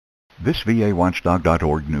This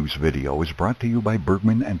VAWatchdog.org news video is brought to you by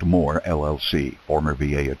Bergman and Moore, LLC. Former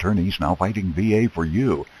VA attorneys now fighting VA for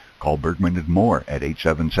you. Call Bergman and Moore at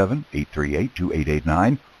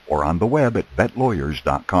 877-838-2889 or on the web at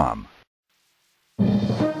vetlawyers.com.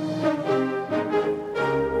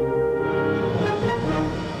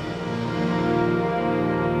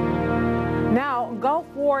 Gulf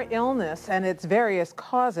War illness and its various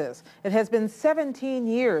causes. It has been 17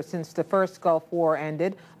 years since the first Gulf War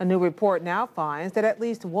ended. A new report now finds that at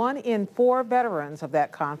least 1 in 4 veterans of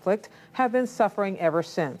that conflict have been suffering ever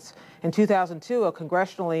since. In 2002, a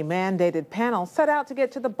congressionally mandated panel set out to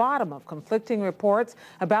get to the bottom of conflicting reports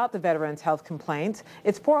about the veterans' health complaints.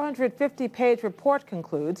 Its 450-page report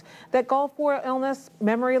concludes that Gulf War illness,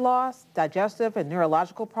 memory loss, digestive and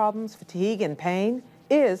neurological problems, fatigue and pain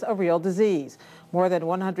is a real disease. More than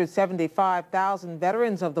 175,000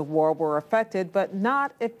 veterans of the war were affected, but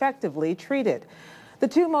not effectively treated. The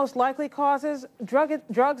 2 most likely causes,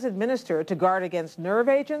 drugs administered to guard against nerve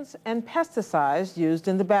agents and pesticides used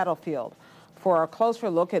in the battlefield. For a closer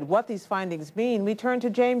look at what these findings mean, we turn to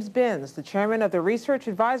James Binns, the chairman of the Research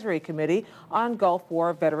Advisory Committee on Gulf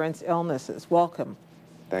War Veterans Illnesses. Welcome.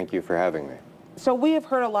 Thank you for having me. So we have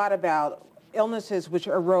heard a lot about illnesses which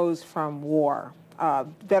arose from war.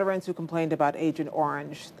 Veterans who complained about Agent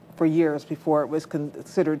Orange for years before it was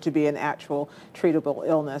considered to be an actual treatable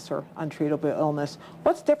illness or untreatable illness.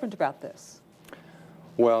 What's different about this?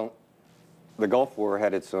 Well, the Gulf War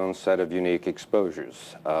had its own set of unique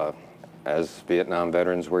exposures. As Vietnam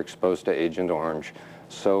veterans were exposed to Agent Orange,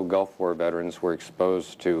 so Gulf War veterans were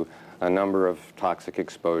exposed to a number of toxic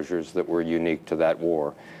exposures that were unique to that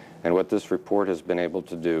war. And what this report has been able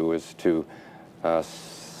to do is to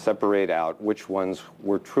separate out which ones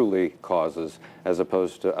were truly causes as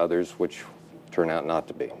opposed to others which turn out not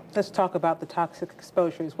to be. Let's talk about the toxic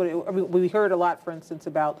exposures. We heard a lot, for instance,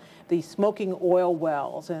 about the smoking oil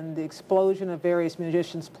wells and the explosion of various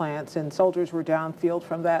munitions plants, and soldiers were downfield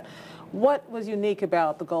from that. What was unique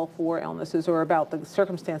about the Gulf War illnesses or about the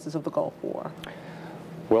circumstances of the Gulf War?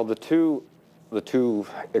 Well, the two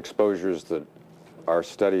exposures that our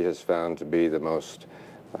study has found to be the most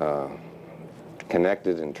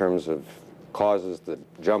connected in terms of causes that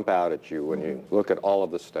jump out at you when you look at all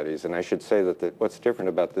of the studies. And I should say that what's different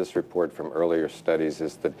about this report from earlier studies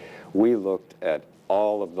is that we looked at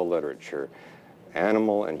all of the literature,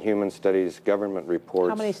 animal and human studies, government reports.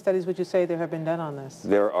 How many studies would you say there have been done on this?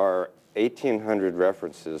 There are 1,800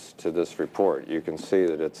 references to this report. You can see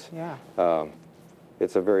that it's a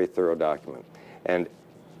very thorough document. And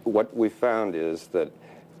what we found is that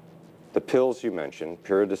the pills you mentioned,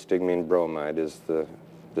 pyridostigmine bromide is the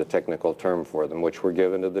technical term for them, which were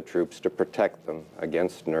given to the troops to protect them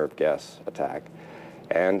against nerve gas attack,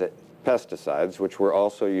 and pesticides, which were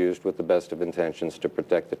also used with the best of intentions to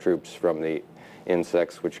protect the troops from the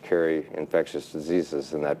insects which carry infectious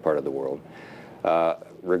diseases in that part of the world,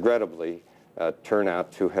 regrettably turn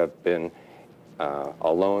out to have been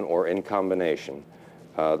alone or in combination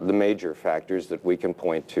the major factors that we can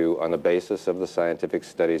point to on the basis of the scientific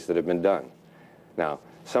studies that have been done. Now,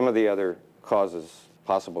 some of the other causes,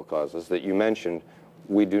 possible causes that you mentioned,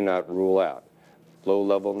 we do not rule out.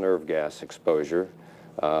 Low-level nerve gas exposure,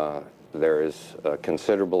 there is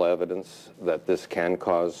considerable evidence that this can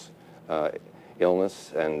cause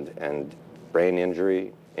illness and brain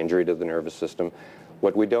injury, injury to the nervous system.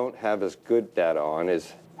 What we don't have as good data on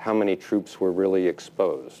is how many troops were really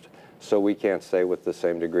exposed. So we can't say with the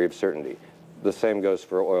same degree of certainty. The same goes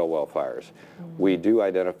for oil well fires. We do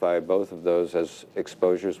identify both of those as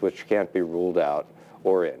exposures which can't be ruled out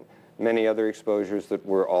or in. Many other exposures that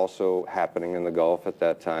were also happening in the Gulf at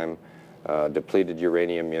that time, depleted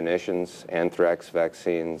uranium munitions, anthrax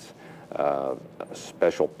vaccines,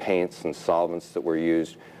 special paints and solvents that were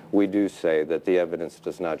used, we do say that the evidence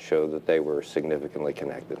does not show that they were significantly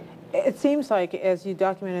connected. It seems like, as you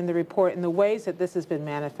document in the report, in the ways that this has been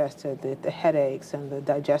manifested, the headaches and the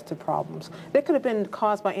digestive problems, they could have been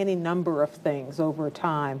caused by any number of things over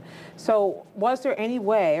time. So was there any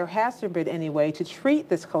way, or has there been any way, to treat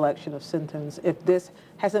this collection of symptoms if this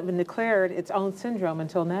hasn't been declared its own syndrome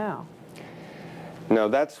until now? No,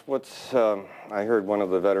 that's what's, I heard one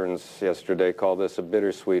of the veterans yesterday call this a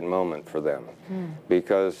bittersweet moment for them,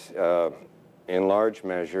 because in large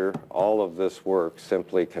measure, all of this work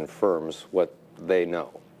simply confirms what they know,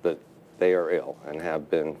 that they are ill and have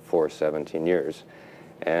been for 17 years.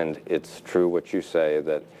 And it's true what you say,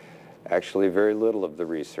 that actually very little of the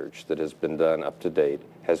research that has been done up to date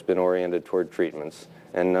has been oriented toward treatments,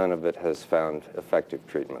 and none of it has found effective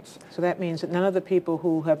treatments. So that means that none of the people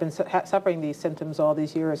who have been suffering these symptoms all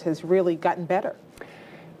these years has really gotten better.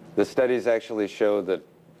 The studies actually show that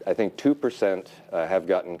I think 2% have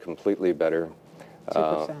gotten completely better.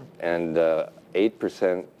 2%. And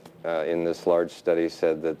 8% in this large study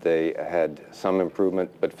said that they had some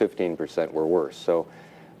improvement, but 15% were worse. So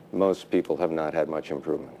most people have not had much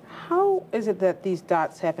improvement. How is it that these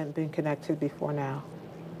dots haven't been connected before now?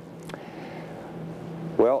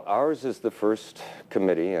 Well, ours is the first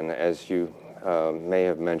committee, and as you may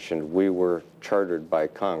have mentioned, we were chartered by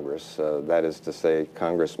Congress. That is to say,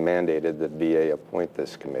 Congress mandated that VA appoint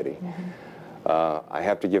this committee. I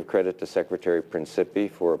have to give credit to Secretary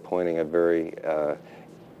Principi for appointing a very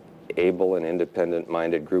able and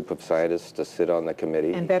independent-minded group of scientists to sit on the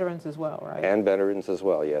committee. And veterans as well, right? And veterans as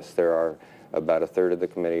well, yes. There are about a third of the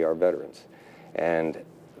committee are veterans. And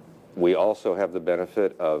we also have the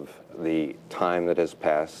benefit of the time that has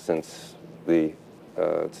passed since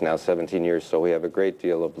it's now 17 years, so we have a great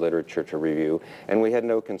deal of literature to review, and we had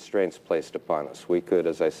no constraints placed upon us. We could,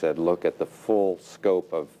 as I said, look at the full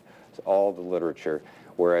scope of all the literature,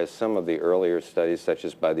 whereas some of the earlier studies, such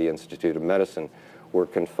as by the Institute of Medicine, were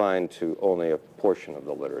confined to only a portion of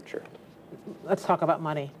the literature. Let's talk about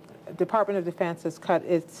money. Department of Defense has cut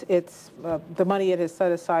the money it has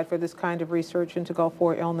set aside for this kind of research into Gulf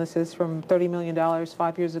War illnesses from $30 million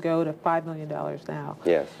 5 years ago to $5 million now.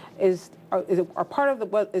 Yes. Is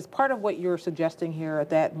part of what you're suggesting here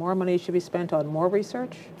that more money should be spent on more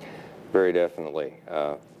research? Very definitely.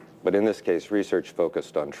 But in this case, research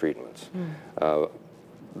focused on treatments.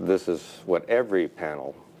 This is what every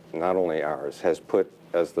panel, not only ours, has put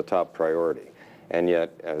as the top priority. And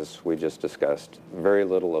yet, as we just discussed, very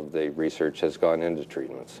little of the research has gone into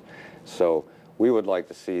treatments. So we would like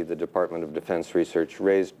to see the Department of Defense research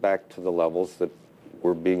raised back to the levels that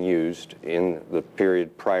were being used in the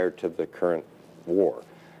period prior to the current war.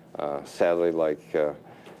 Sadly, like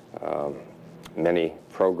many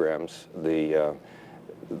programs, the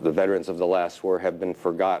veterans of the last war have been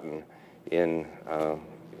forgotten in the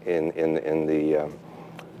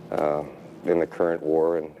current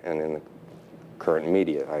war and in the current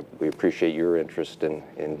media. We appreciate your interest in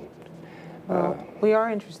well, we are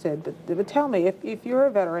interested, but tell me, if you're a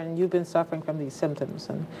veteran and you've been suffering from these symptoms,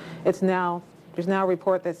 and there's now a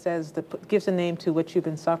report that says gives a name to what you've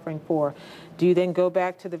been suffering for, do you then go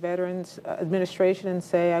back to the Veterans Administration and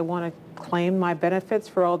say, I want to claim my benefits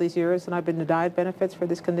for all these years and I've been denied benefits for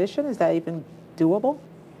this condition? Is that even doable?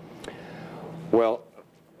 Well,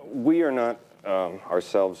 we are not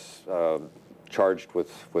ourselves charged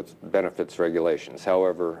with benefits regulations.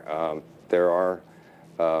 However, there are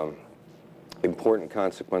important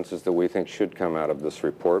consequences that we think should come out of this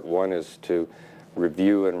report. One is to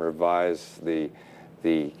review and revise the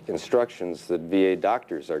instructions that VA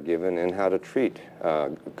doctors are given in how to treat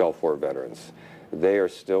Gulf War veterans. They are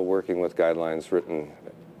still working with guidelines written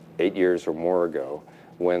 8 years or more ago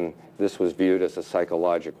when this was viewed as a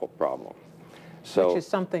psychological problem. So, which is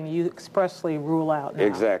something you expressly rule out now.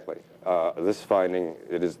 Exactly. This finding,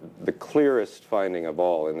 it is the clearest finding of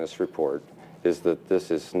all in this report, is that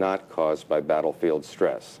this is not caused by battlefield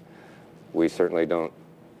stress. We certainly don't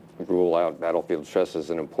rule out battlefield stress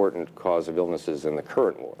as an important cause of illnesses in the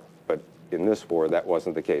current war, but in this war that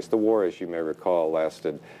wasn't the case. The war, as you may recall,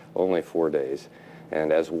 lasted only 4 days,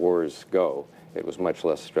 and as wars go, it was much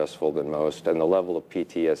less stressful than most, and the level of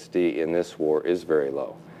PTSD in this war is very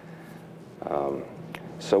low.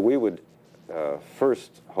 So we would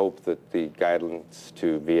first hope that the guidance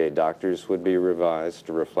to VA doctors would be revised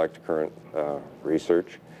to reflect current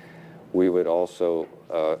research. We would also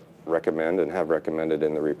recommend, and have recommended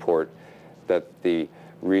in the report, that the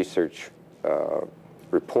research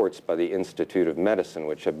reports by the Institute of Medicine,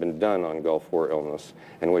 which have been done on Gulf War illness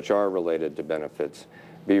and which are related to benefits,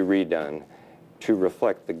 be redone to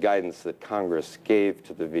reflect the guidance that Congress gave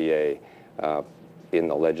to the VA in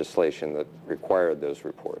the legislation that required those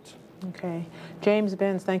reports. Okay. James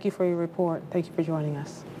Benz, thank you for your report. Thank you for joining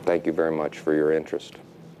us. Thank you very much for your interest.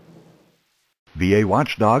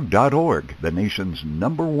 VAWatchdog.org, the nation's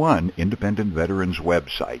 #1 independent veterans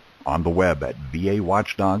website, on the web at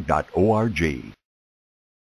VAWatchdog.org.